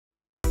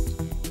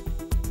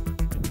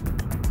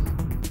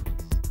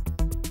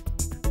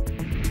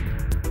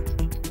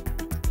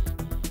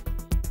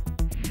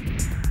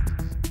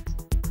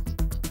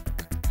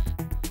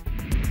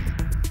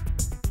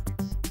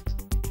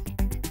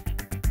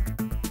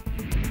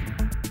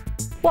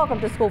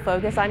Welcome to School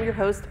Focus. I'm your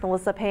host,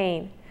 Melissa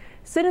Payne.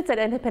 Students at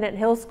Independent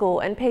Hill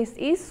School and Pace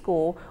East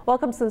School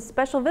welcome some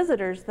special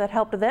visitors that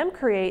helped them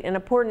create an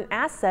important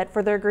asset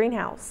for their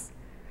greenhouse.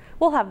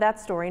 We'll have that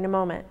story in a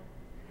moment.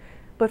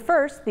 But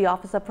first, the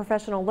Office of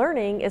Professional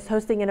Learning is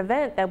hosting an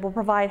event that will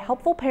provide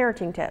helpful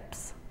parenting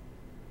tips.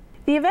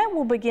 The event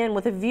will begin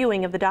with a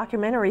viewing of the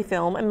documentary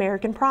film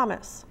American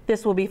Promise.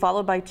 This will be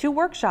followed by 2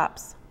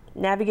 workshops.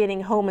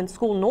 Navigating Home and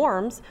School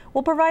Norms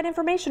will provide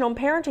information on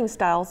parenting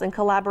styles in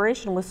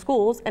collaboration with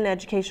schools and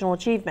educational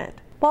achievement.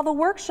 While the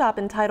workshop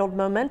entitled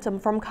Momentum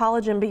from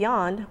College and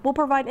Beyond will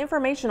provide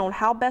information on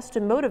how best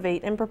to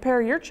motivate and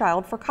prepare your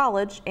child for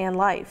college and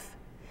life.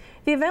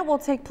 The event will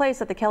take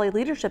place at the Kelly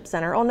Leadership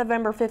Center on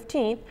November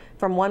 15th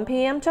from 1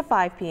 p.m. to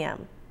 5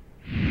 p.m.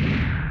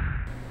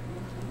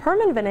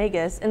 Herman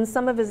Venegas and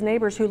some of his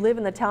neighbors who live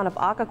in the town of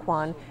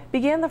Occoquan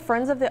began the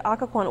Friends of the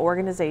Occoquan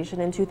Organization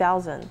in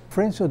 2000.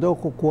 Friends of the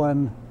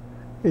Occoquan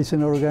is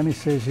an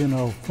organization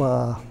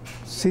of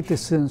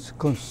citizens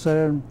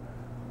concerned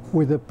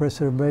with the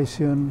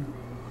preservation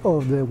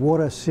of the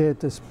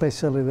watershed,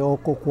 especially the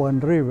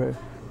Occoquan River.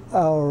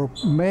 Our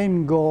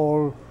main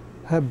goal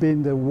has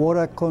been the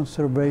water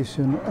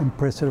conservation and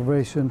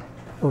preservation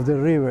of the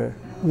river.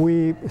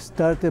 We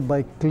started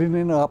by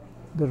cleaning up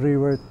the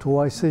river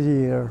twice a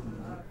year.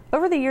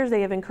 Over the years,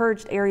 they have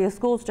encouraged area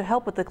schools to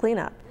help with the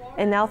cleanup,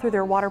 and now through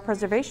their water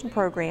preservation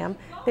program,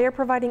 they are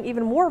providing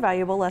even more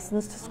valuable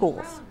lessons to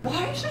schools.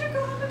 Why should it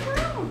go on the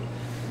ground?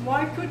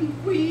 Why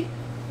couldn't we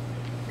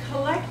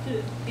collect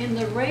it in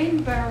the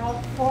rain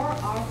barrel for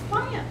our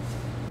plants?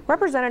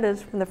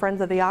 Representatives from the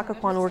Friends of the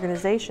Occoquan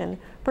Organization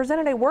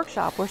presented a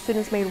workshop where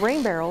students made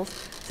rain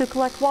barrels to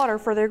collect water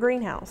for their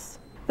greenhouse.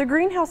 The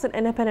greenhouse at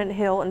Independent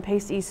Hill and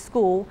Pace East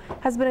School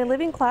has been a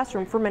living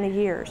classroom for many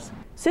years.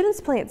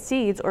 Students plant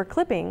seeds or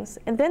clippings,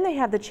 and then they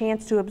have the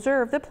chance to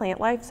observe the plant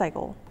life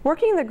cycle.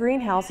 Working in the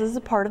greenhouse is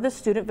a part of the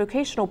student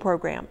vocational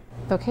program.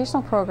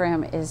 Vocational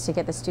program is to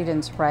get the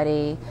students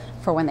ready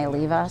for when they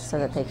leave us so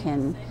that they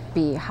can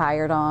be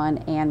hired on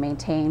and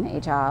maintain a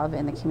job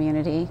in the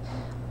community,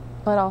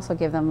 but also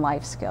give them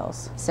life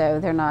skills so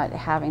they're not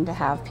having to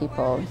have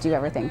people do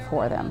everything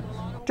for them.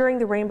 During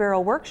the rain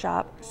barrel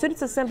workshop,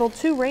 students assembled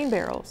 2 rain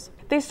barrels.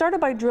 They started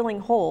by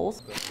drilling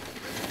holes,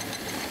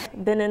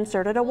 then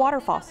inserted a water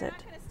faucet.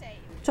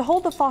 To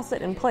hold the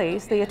faucet in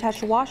place, they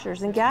attached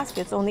washers and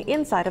gaskets on the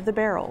inside of the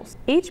barrels.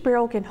 Each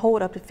barrel can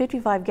hold up to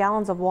 55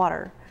 gallons of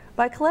water.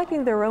 By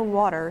collecting their own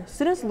water,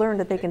 students learn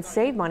that they can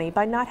save money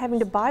by not having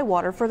to buy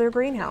water for their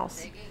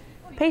greenhouse.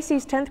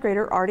 Pacey's 10th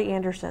grader Artie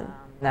Anderson.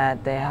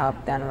 That they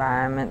help the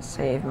environment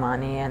save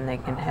money and they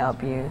can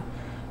help you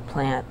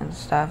plant and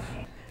stuff.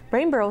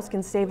 Rain barrels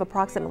can save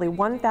approximately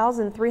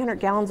 1,300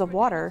 gallons of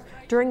water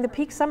during the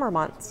peak summer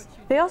months.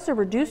 They also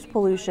reduce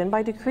pollution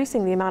by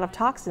decreasing the amount of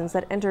toxins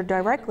that enter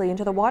directly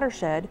into the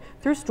watershed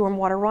through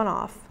stormwater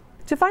runoff.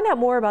 To find out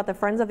more about the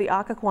Friends of the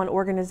Occoquan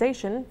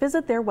Organization,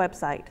 visit their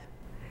website.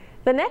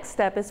 The next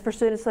step is for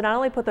students to not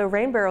only put their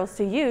rain barrels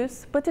to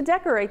use, but to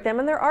decorate them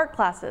in their art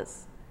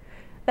classes.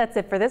 That's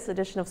it for this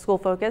edition of School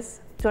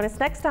Focus. Join us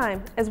next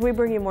time as we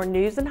bring you more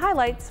news and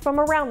highlights from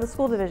around the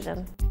school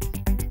division.